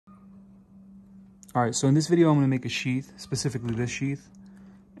All right, so in this video, I'm gonna make a sheath, specifically this sheath.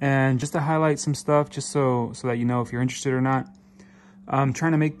 And just to highlight some stuff, just so that you know if you're interested or not, I'm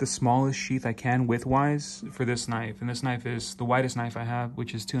trying to make the smallest sheath I can width-wise for this knife. And this knife is the widest knife I have,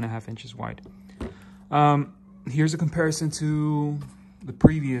 which is 2.5 inches wide. Here's a comparison to the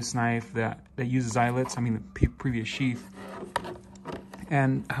previous knife that uses eyelets, the previous sheath,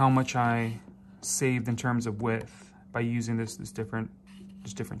 and how much I saved in terms of width by using this different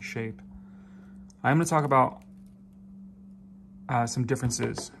shape. I'm going to talk about some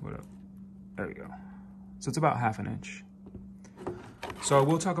differences. There we go. So it's about 1/2 inch. So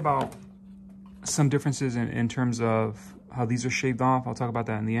we'll talk about some differences in terms of how these are shaved off. I'll talk about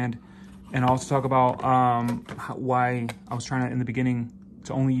that in the end. And I'll also talk about why I was trying to, in the beginning,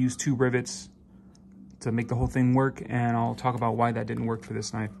 to only use 2 rivets to make the whole thing work. And I'll talk about why that didn't work for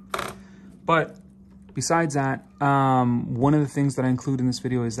this knife. But besides that, one of the things that I include in this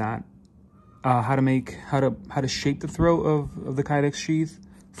video is that how to shape the throat of the Kydex sheath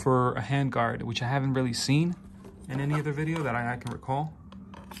for a hand guard, which I haven't really seen in any other video that I can recall.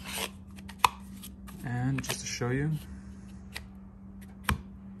 And just to show you,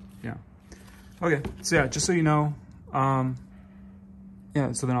 yeah. Okay, so yeah, just so you know,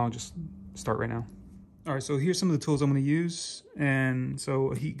 yeah, so then I'll just start right now. All right, so here's some of the tools I'm gonna use. And so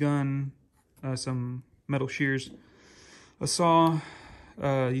a heat gun, some metal shears, a saw,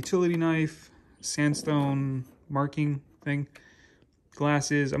 utility knife, sandstone marking thing,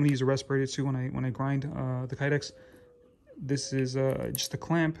 glasses. I'm gonna use a respirator too when I grind the Kydex. This is just a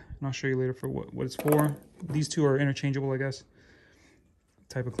clamp, and I'll show you later for what it's for. These two are interchangeable, I guess,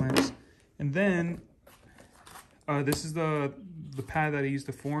 type of clamps. And then this is the pad that I used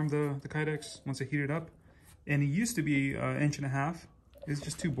to form the Kydex once I heat it up. And it used to be 1.5 inches. It's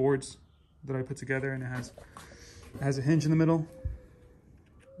just 2 boards that I put together, and it has a hinge in the middle.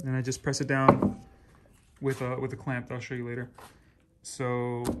 And I just press it down with a clamp that I'll show you later.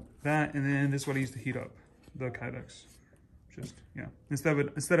 So that, and then this is what I use to heat up the Kydex. Just, yeah.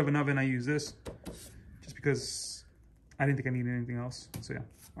 Instead of an oven, I use this, just because I didn't think I needed anything else. So yeah,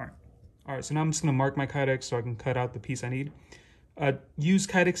 all right. So now I'm just gonna mark my Kydex so I can cut out the piece I need. Use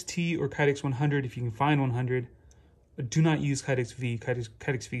Kydex T or Kydex 100 if you can find 100. Do not use Kydex V.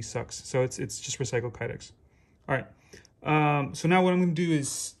 Kydex V sucks. So it's just recycled Kydex. All right. So now what I'm going to do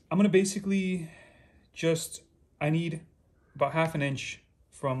is I'm going to basically I need about 1/2 inch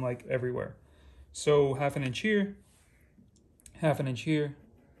from like everywhere. So 1/2 inch here, 1/2 inch here.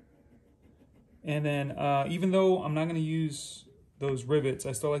 And then even though I'm not going to use those rivets,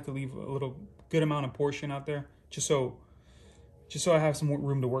 I still like to leave a good amount of portion out there just so I have some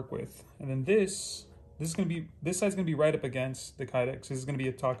room to work with. And then this side's gonna be right up against the Kydex. This is gonna be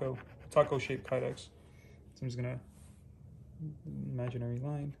a taco shaped Kydex. So I'm just gonna imaginary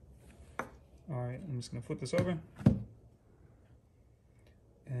line. All right, I'm just gonna flip this over.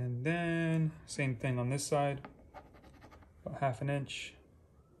 And then same thing on this side, about 1/2 inch.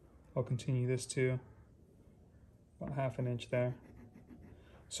 I'll continue this too, about 1/2 inch there.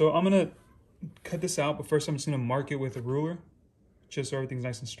 So I'm gonna cut this out, but first I'm just gonna mark it with a ruler, just so everything's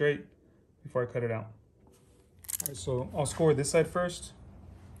nice and straight before I cut it out. All right, so I'll score this side first,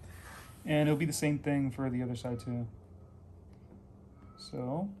 and it'll be the same thing for the other side too.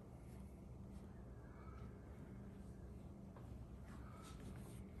 So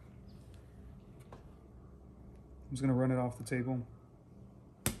I'm just gonna run it off the table.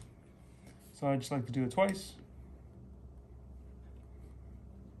 So I just like to do it twice.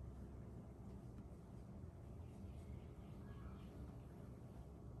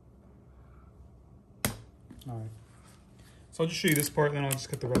 All right, so I'll just show you this part, then I'll just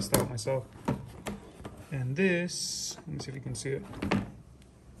cut the rest out myself. And this, let me see if you can see it.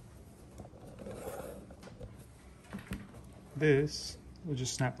 This will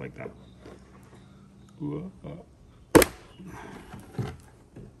just snap like that.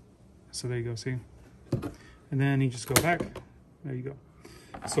 So there you go, see? And then you just go back, there you go.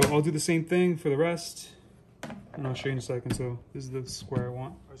 So I'll do the same thing for the rest, and I'll show you in a second. So this is the square I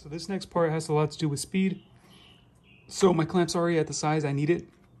want. All right, so this next part has a lot to do with speed. So my clamp's already at the size I need it.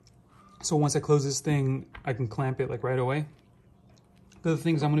 So once I close this thing, I can clamp it like right away. The other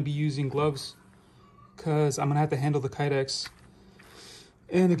things, I'm gonna be using gloves because I'm gonna have to handle the Kydex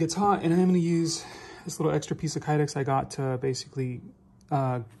and it gets hot, and I'm gonna use this little extra piece of Kydex I got to basically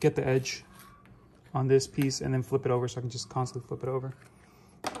get the edge on this piece and then flip it over so I can just constantly flip it over.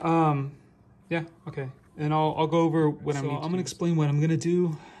 Yeah, okay. And I'll go over what I'm gonna explain what I'm gonna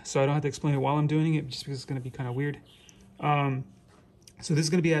do so I don't have to explain it while I'm doing it, just because it's gonna be kind of weird. So this is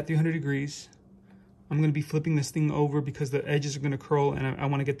gonna be at 300 degrees. I'm gonna be flipping this thing over because the edges are gonna curl, and I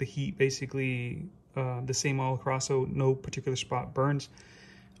wanna get the heat basically the same all across, so no particular spot burns.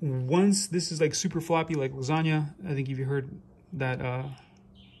 Once this is like super floppy like lasagna, I think you've heard that,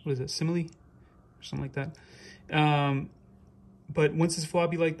 what is it, simile? Or something like that. But once it's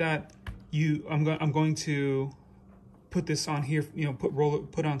floppy like that, I'm going to put this on here, you know, put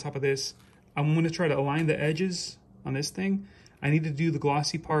it on top of this. I'm going to try to align the edges on this thing. I need to do the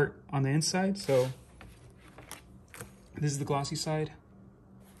glossy part on the inside. So this is the glossy side.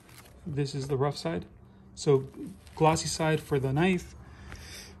 This is the rough side. So glossy side for the knife.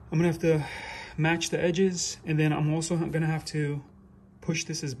 I'm gonna have to match the edges, and then I'm also gonna have to push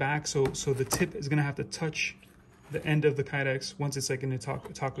this as back, so the tip is gonna have to touch the end of the Kydex once it's like in a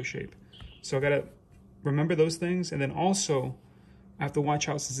taco shape. So I gotta remember those things, and then also I have to watch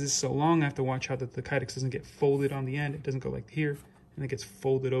out, since this is so long, I have to watch out that the Kydex doesn't get folded on the end. It doesn't go like here, and it gets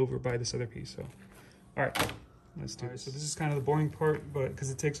folded over by this other piece. So, all right, let's do this. So this is kind of the boring part, but because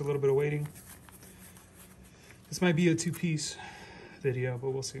it takes a little bit of waiting. This might be a 2-piece video,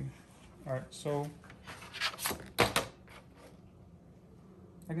 but we'll see. All right, so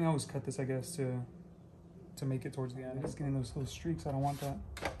I can always cut this, I guess, to make it towards the end. It's getting those little streaks. I don't want that.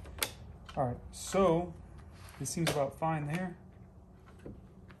 All right, so this seems about fine there.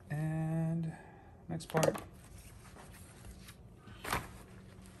 And next part.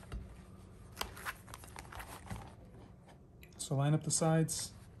 So line up the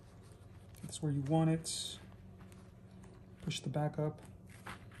sides. Get this where you want it. Push the back up.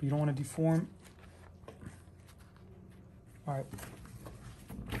 You don't want to deform. All right.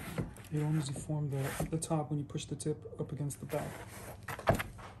 You don't want to deform the top when you push the tip up against the back.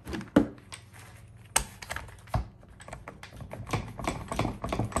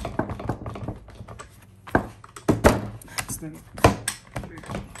 Then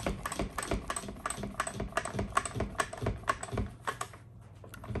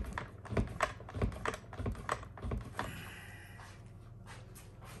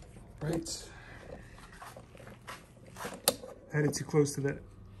right, I had it too close to that,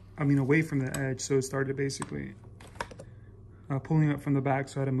 away from the edge, so it started basically pulling up from the back,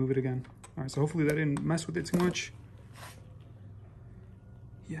 so I had to move it again. All right, so hopefully that didn't mess with it too much.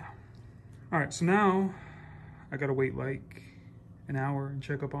 Yeah. All right, so now I gotta wait like an hour and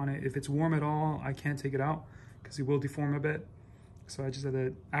check up on it. If it's warm at all, I can't take it out because it will deform a bit. So I just had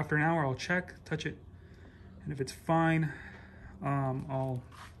to, after an hour, I'll check, touch it. And if it's fine, I'll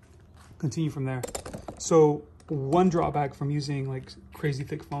continue from there. So one drawback from using like crazy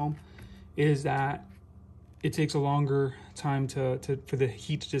thick foam is that it takes a longer time for the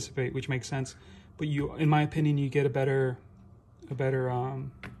heat to dissipate, which makes sense. But you, in my opinion, you get a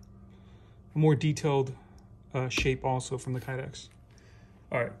more detailed shape also from the Kydex.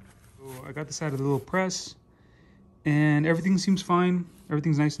 All right, so I got this out of the little press, and everything seems fine.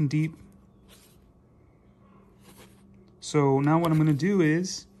 Everything's nice and deep. So now what I'm going to do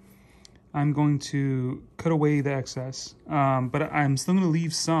is I'm going to cut away the excess, but I'm still going to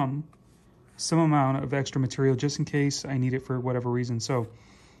leave some amount of extra material just in case I need it for whatever reason. So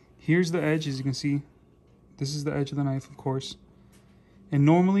here's the edge, as you can see. This is the edge of the knife, of course. And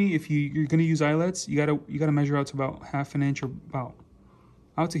normally, if you're going to use eyelets, you gotta measure out to about ½ an inch, or about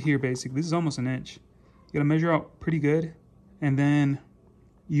out to here, basically. This is almost an inch. You gotta measure out pretty good, and then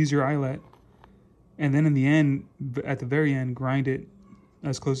use your eyelet. And then in the end, at the very end, grind it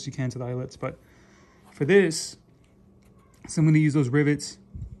as close as you can to the eyelets. But for this, so I'm going to use those rivets.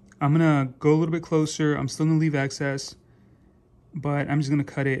 I'm going to go a little bit closer. I'm still going to leave excess, but I'm just going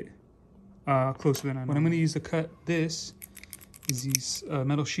to cut it closer than I know. What I'm going to use to cut this is these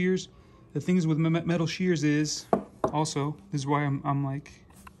metal shears. The things with metal shears is also, this is why I'm like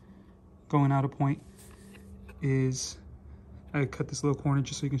going out of point, is I cut this little corner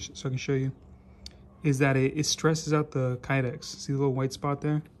just so I can show you, is that it stresses out the Kydex. See the little white spot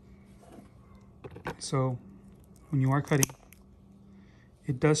there? So when you are cutting,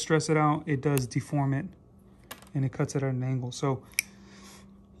 it does stress it out, it does deform it, and it cuts it at an angle. So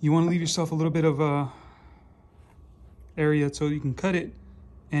you want to leave yourself a little bit of area so you can cut it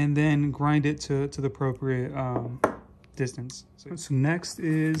and then grind it to the appropriate distance. So next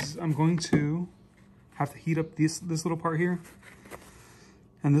is I'm going to have to heat up this little part here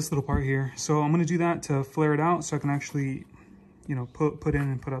and this little part here. So I'm going to do that to flare it out so I can actually, you know, put in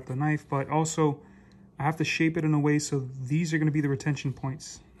and put out the knife. But also I have to shape it in a way so these are going to be the retention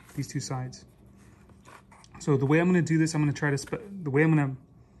points, these two sides. So the way I'm going to do this, I'm going to try to, the way I'm going to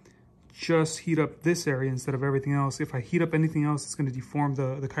just heat up this area instead of everything else. If I heat up anything else, it's going to deform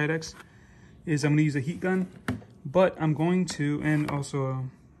the Kydex. Is I'm going to use a heat gun, but I'm going to, and also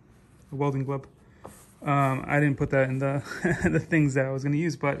a welding glove. I didn't put that in the the things that I was going to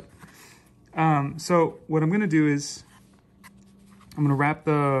use, but So what I'm gonna do is I'm gonna wrap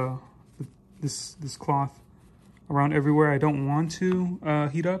this cloth around everywhere I don't want to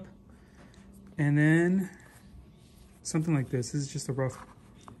heat up, and then something like this. This is just a rough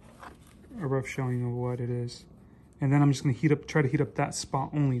showing of what it is. And then I'm just gonna try to heat up that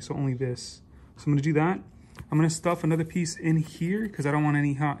spot only, so only this. So I'm gonna do that. I'm gonna stuff another piece in here because I don't want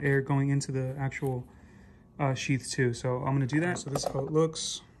any hot air going into the actual sheath too. So I'm gonna do that. So this is how it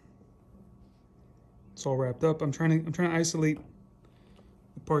looks. It's all wrapped up. I'm trying to isolate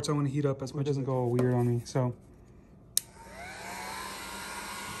the parts I want to heat up as much as it doesn't go all weird on me. So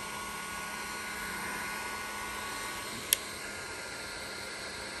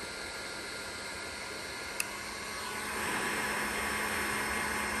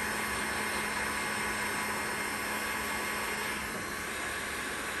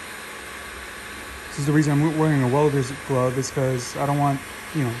this is the reason I'm wearing a welder's glove, is because I don't want,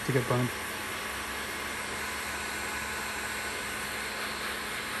 you know, to get burned.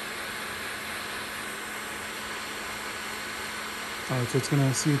 Alright, so it's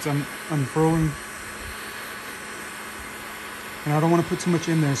gonna see it's unfurling. And I don't want to put too much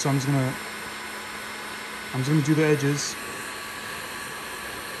in there, so I'm just gonna do the edges.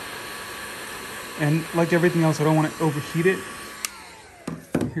 And like everything else, I don't want to overheat it.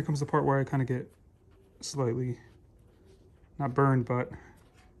 Here comes the part where I kind of get slightly, not burned, but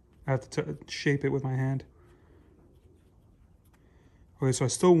I have to shape it with my hand. Okay, so I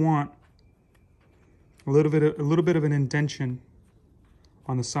still want a little bit of an indentation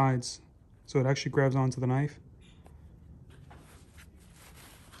on the sides, so it actually grabs onto the knife.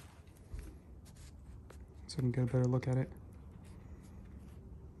 So I can get a better look at it.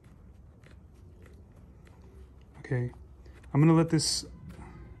 Okay, I'm gonna let this.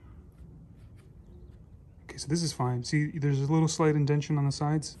 Okay, so this is fine. See, there's a little slight indentation on the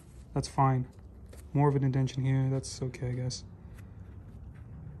sides. That's fine. More of an indentation here. That's okay, I guess.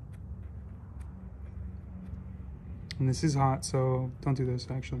 And this is hot, so don't do this,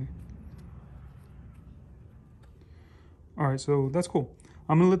 actually. All right, so that's cool.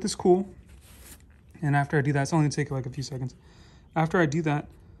 I'm gonna let this cool. And after I do that, it's only gonna take like a few seconds. After I do that,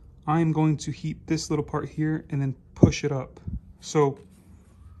 I'm going to heat this little part here and then push it up. So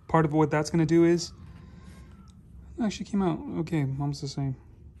part of what that's gonna do is, it actually came out okay, almost the same.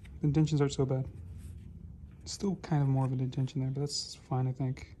 The indentions aren't so bad. Still kind of more of an indentation there, but that's fine, I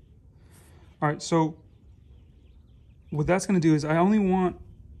think. All right, so what that's gonna do is I only want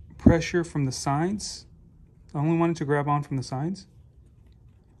pressure from the sides. I only want it to grab on from the sides.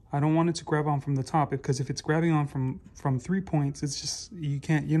 I don't want it to grab on from the top, because if it's grabbing on from 3 points, it's just,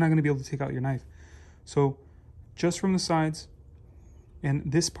 you're not gonna be able to take out your knife. So just from the sides,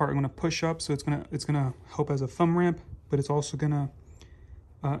 and this part I'm gonna push up, so it's gonna help as a thumb ramp, but it's also gonna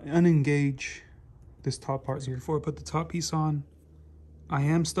unengage this top part here. Before I put the top piece on, I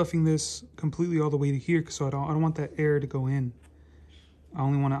am stuffing this completely all the way to here, so I don't want that air to go in. I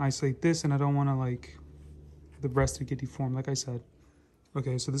only want to isolate this, and I don't want to like the rest to get deformed, like I said.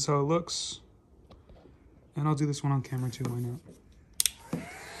 Okay, so this is how it looks. And I'll do this one on camera too, why not?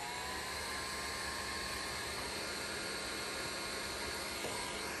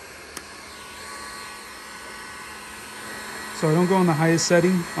 So I don't go on the highest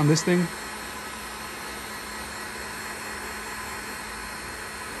setting on this thing.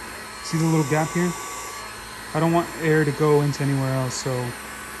 See the little gap here? I don't want air to go into anywhere else, so I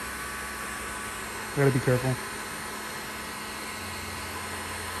gotta be careful.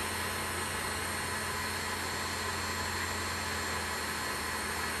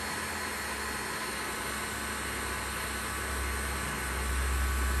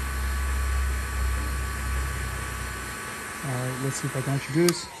 Alright, let's see if I can actually do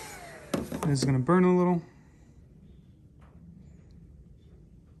this. This is gonna burn a little.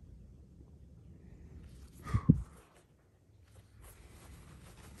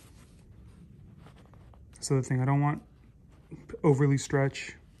 That's the other thing, I don't want overly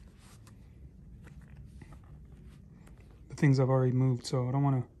stretch the things I've already moved, so I don't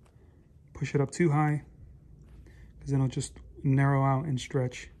want to push it up too high, because then it'll just narrow out and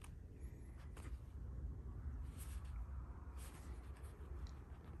stretch.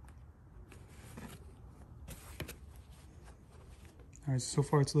 All right, so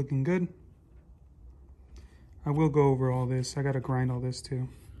far it's looking good. I will go over all this. I gotta grind all this too,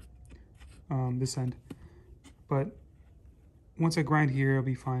 this end. But once I grind here, it'll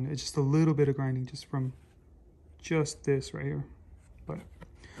be fine. It's just a little bit of grinding just from just this right here. But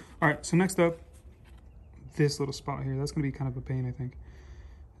all right, so next up, this little spot here. That's gonna be kind of a pain, I think.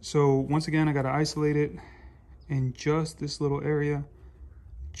 So once again, I gotta isolate it in just this little area,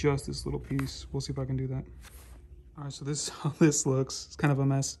 just this little piece. We'll see if I can do that. All right, so this is how this looks. It's kind of a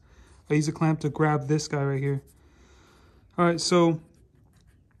mess. I use a clamp to grab this guy right here. All right, so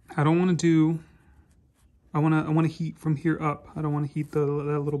I don't want to do, I want to heat from here up. I don't want to heat that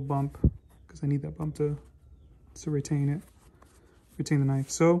little bump because I need that bump to retain the knife.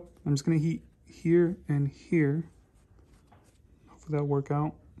 So I'm just going to heat here and here. Hopefully that'll work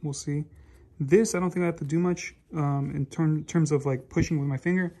out. We'll see. This, I don't think I have to do much in terms of like pushing with my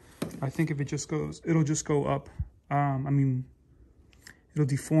finger. I think if it just goes, it'll just go up. I mean, it'll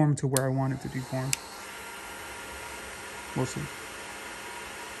deform to where I want it to deform. We'll see.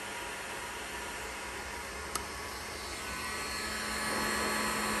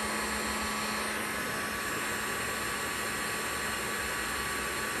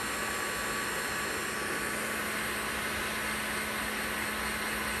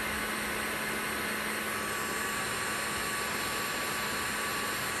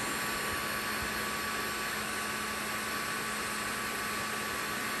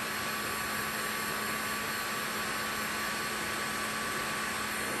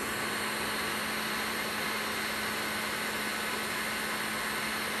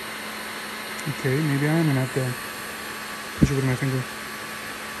 Okay, maybe I am gonna have to push it with my finger.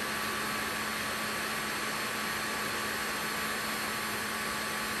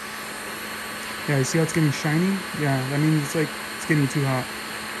 Yeah, you see how it's getting shiny? Yeah, that means it's like, it's getting too hot.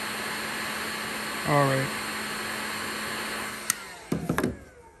 All right.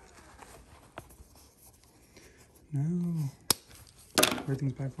 No.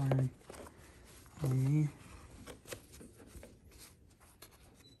 Everything's backfiring on me.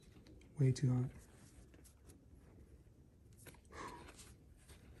 Way too hot.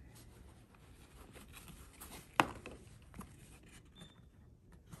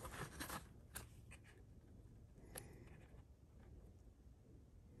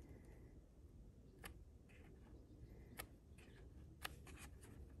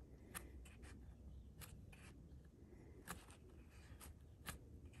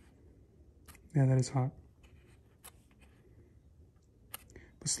 Yeah, that is hot.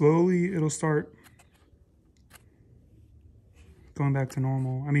 But slowly it'll start going back to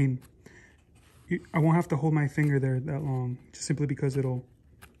normal. I mean, I won't have to hold my finger there that long, just simply because the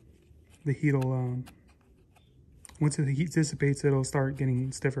heat will, once the heat dissipates, it'll start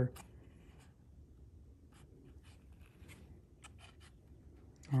getting stiffer.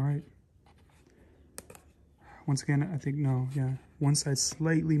 All right. Once again, I think, no, yeah. One side's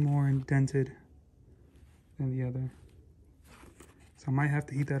slightly more indented than the other. So I might have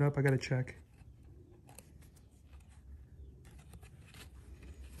to heat that up. I gotta check.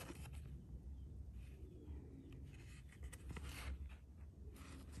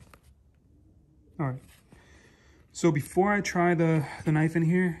 All right. So before I try the knife in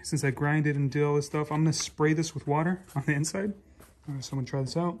here, since I grind it and did all this stuff, I'm gonna spray this with water on the inside. All right, so I'm gonna try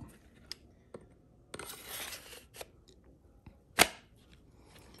this out.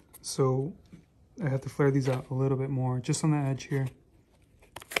 So I have to flare these out a little bit more, just on the edge here.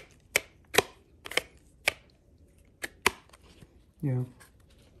 Yeah,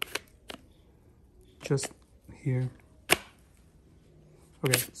 just here.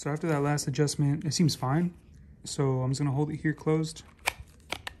 Okay, so after that last adjustment, it seems fine. So I'm just gonna hold it here closed.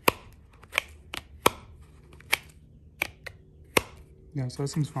 Yeah, so that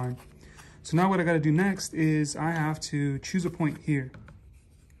seems fine. So now what I gotta do next is I have to choose a point here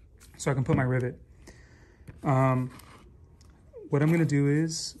so I can put my rivet. What I'm gonna do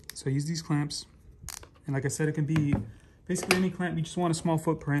is, so I use these clamps, and like I said, it can be basically any clamp. You just want a small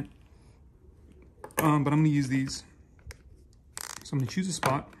footprint, but I'm gonna use these. So I'm gonna choose a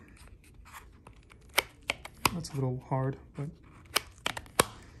spot. That's a little hard, but.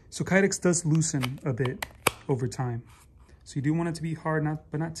 So Kydex does loosen a bit over time. So you do want it to be hard,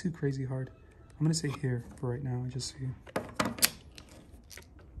 but not too crazy hard. I'm gonna say here for right now, just here.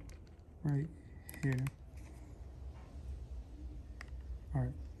 Right here. All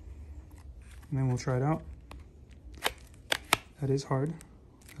right, and then we'll try it out. That is hard.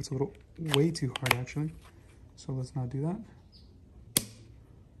 That's a little, way too hard actually. So let's not do that.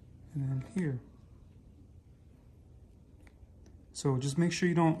 And then here. So just make sure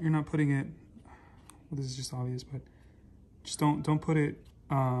you're not putting it, well, this is just obvious, but just don't put it,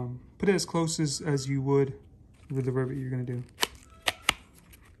 put it as close as you would with the rivet you're gonna do.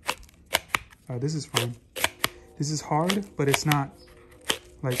 This is fine. This is hard, but it's not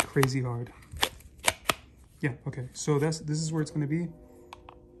like crazy hard. Yeah, okay, so this is where it's gonna be.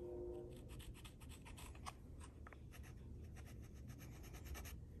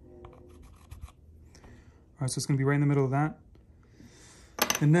 All right, so it's gonna be right in the middle of that.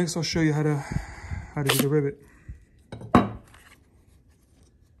 And next I'll show you how to do the rivet. For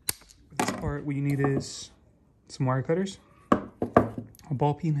this part, what you need is some wire cutters, a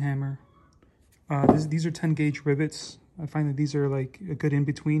ball peen hammer. These are 10 gauge rivets. I find that these are like a good in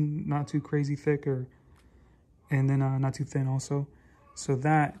between, not too crazy thick and then not too thin also. So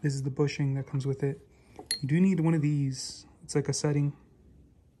this is the bushing that comes with it. You do need one of these. It's like a setting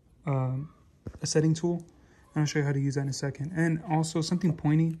tool. And I'll show you how to use that in a second. And also something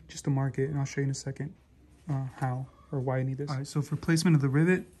pointy just to mark it. And I'll show you in a second how or why I need this. All right, so for placement of the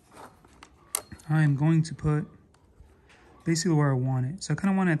rivet, I'm going to put basically where I want it. So I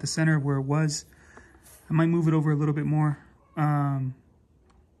kind of want it at the center of where it was. I might move it over a little bit more. But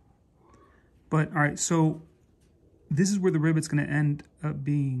all right, so this is where the rivet's gonna end up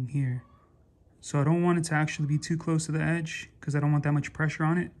being here. So I don't want it to actually be too close to the edge because I don't want that much pressure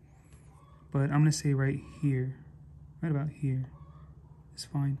on it. But I'm gonna say right here, right about here, is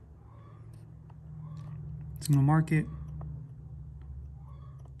fine. So I'm gonna mark it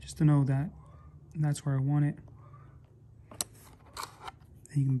just to know that that's where I want it.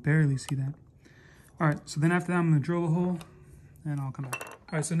 And you can barely see that. All right, so then after that, I'm gonna drill a hole and I'll come back.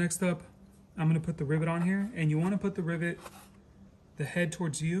 All right, so next up, I'm gonna put the rivet on here, and you wanna put the rivet, the head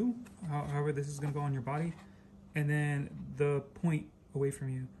towards you, however this is gonna go on your body, and then the point away from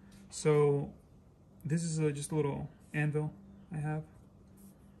you. So this is just a little anvil I have.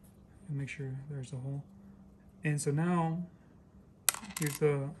 And make sure there's a hole. And so now, here's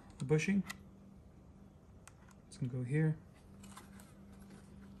the bushing. It's gonna go here.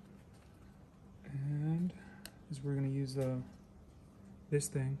 And we're gonna use this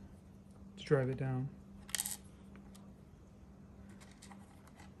thing to drive it down.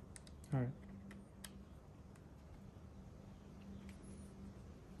 All right.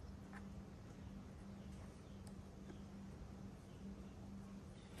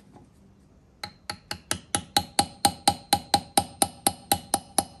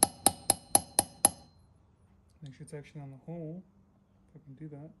 Make sure it's actually on the hole, if I can do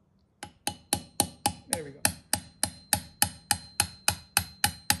that. There we go.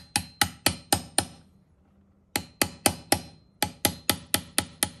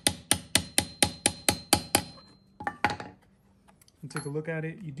 And take a look at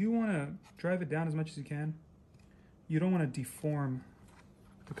it. You do want to drive it down as much as you can. You don't want to deform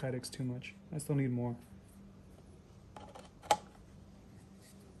the Kydex too much. I still need more. A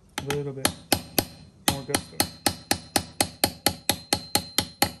little bit more gusto.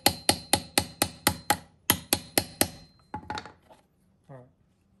 Alright.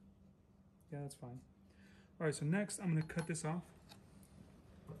 Yeah, that's fine. Alright, so next I'm going to cut this off.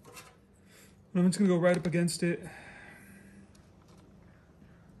 And I'm just going to go right up against it.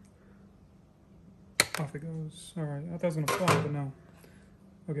 Off it goes. Alright, I thought it was going to fall, but no.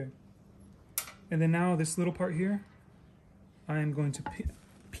 Okay. And then now this little part here, I am going to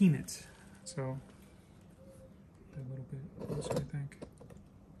peen it. So, a little bit closer, I think.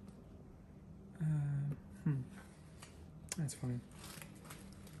 That's fine.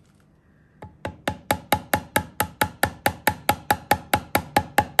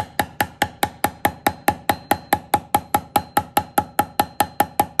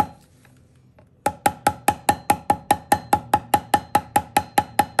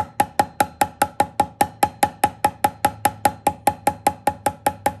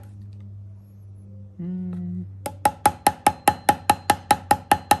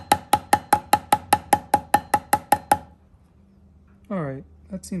 All right,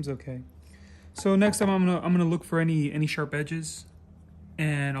 that seems okay. So next time I'm gonna look for any sharp edges,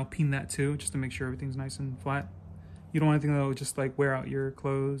 and I'll peen that too, just to make sure everything's nice and flat. You don't want anything that will just like wear out your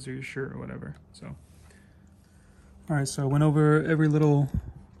clothes or your shirt or whatever. So, all right, so I went over every little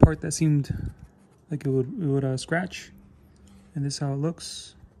part that seemed like it would scratch, and this is how it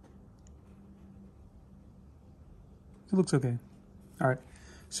looks. It looks okay. All right,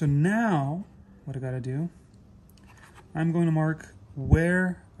 so now what I gotta do, I'm going to mark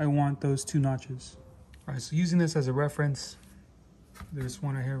where I want those two notches. All right, so using this as a reference, there's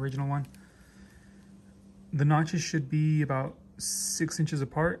one right here, original one. The notches should be about 6 inches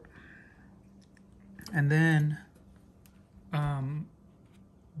apart. And then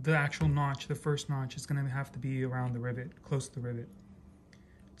the actual notch, the first notch, is gonna have to be around the rivet, close to the rivet.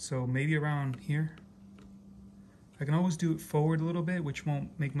 So maybe around here. I can always do it forward a little bit, which won't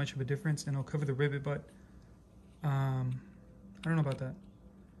make much of a difference, and it'll cover the rivet, but I don't know about that.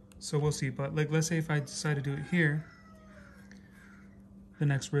 So we'll see. But like, let's say if I decide to do it here, the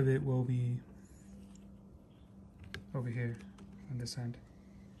next rivet will be over here on this end.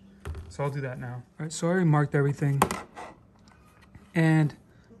 So I'll do that now. All right, so I already marked everything. And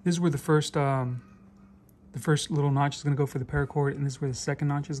This is where the first little notch is going to go for the paracord, and this is where the second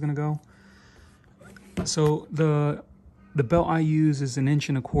notch is going to go. So the belt I use is 1.25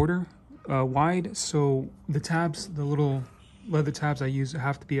 inches wide. So the tabs, the little leather tabs I use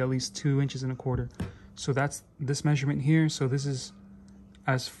have to be at least 2.25 inches. So that's this measurement here. So this is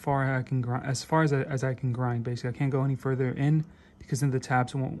as far as I can grind, as I can grind. Basically, I can't go any further in because then the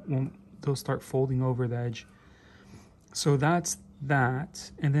tabs they'll start folding over the edge. So that's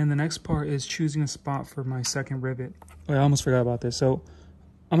that. And then the next part is choosing a spot for my second rivet. Oh, I almost forgot about this. So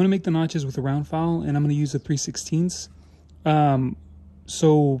I'm gonna make the notches with a round file, and I'm gonna use the 3/16.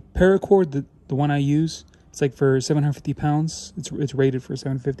 So paracord, the one I use, it's like for 750 pounds. It's rated for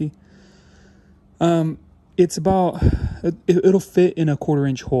 750. It's about, it'll fit in a 1/4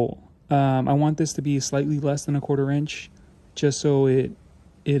 inch hole. I want this to be slightly less than a 1/4 inch, just so it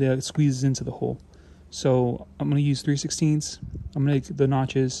squeezes into the hole. So I'm going to use 3/16. I'm going to make the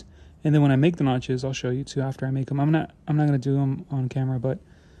notches, and then when I make the notches, I'll show you too after I make them. I'm not going to do them on camera, but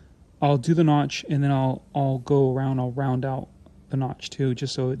I'll do the notch, and then I'll go around. I'll round out the notch too,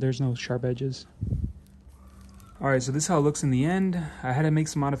 just so there's no sharp edges. All right, so this is how it looks in the end. I had to make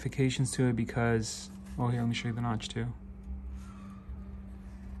some modifications to it because, well, here, let me show you the notch too.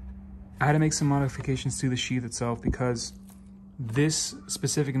 I had to make some modifications to the sheath itself because this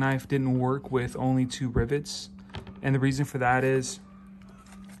specific knife didn't work with only 2 rivets. And the reason for that is,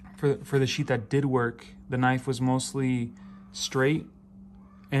 for the sheath that did work, the knife was mostly straight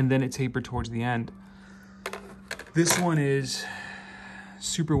and then it tapered towards the end. This one is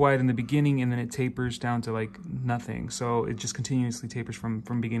super wide in the beginning and then it tapers down to like nothing. So it just continuously tapers from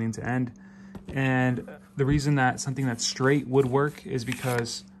beginning to end. And the reason that something that's straight would work is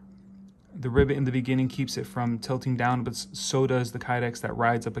because the rivet in the beginning keeps it from tilting down, but so does the Kydex that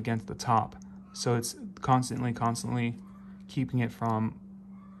rides up against the top. So it's constantly keeping it from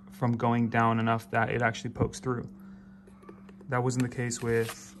going down enough that it actually pokes through. That wasn't the case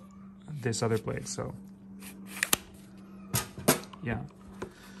with this other blade, so yeah.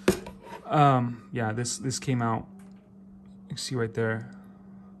 Yeah, this came out, you can see right there,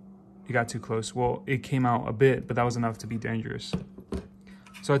 it got too close. Well, it came out a bit, but that was enough to be dangerous.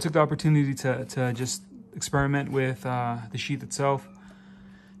 So I took the opportunity to just experiment with the sheath itself.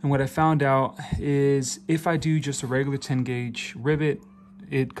 And what I found out is if I do just a regular 10 gauge rivet,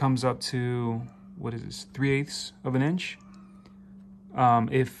 it comes up to, what is this, 3/8 of an inch.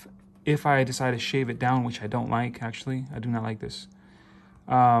 If I decide to shave it down, which I don't like, actually, I do not like this,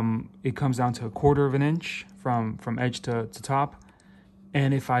 it comes down to 1/4 of an inch from edge to top.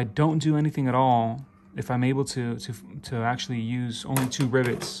 And if I don't do anything at all, if I'm able to actually use only 2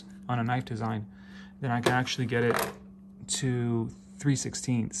 rivets on a knife design, then I can actually get it to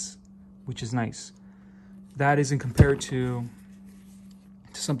 3/16, which is nice. That isn't compared to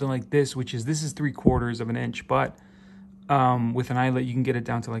something like this, which is, this is 3/4 of an inch, but with an eyelet, you can get it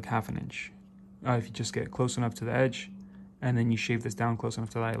down to like 1/2 inch. If you just get close enough to the edge, and then you shave this down close enough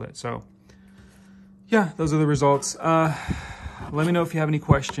to the eyelet. So yeah, those are the results. Let me know if you have any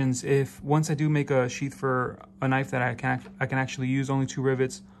questions. If once I do make a sheath for a knife that I can actually use only 2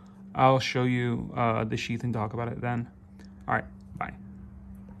 rivets, I'll show you the sheath and talk about it then. All right.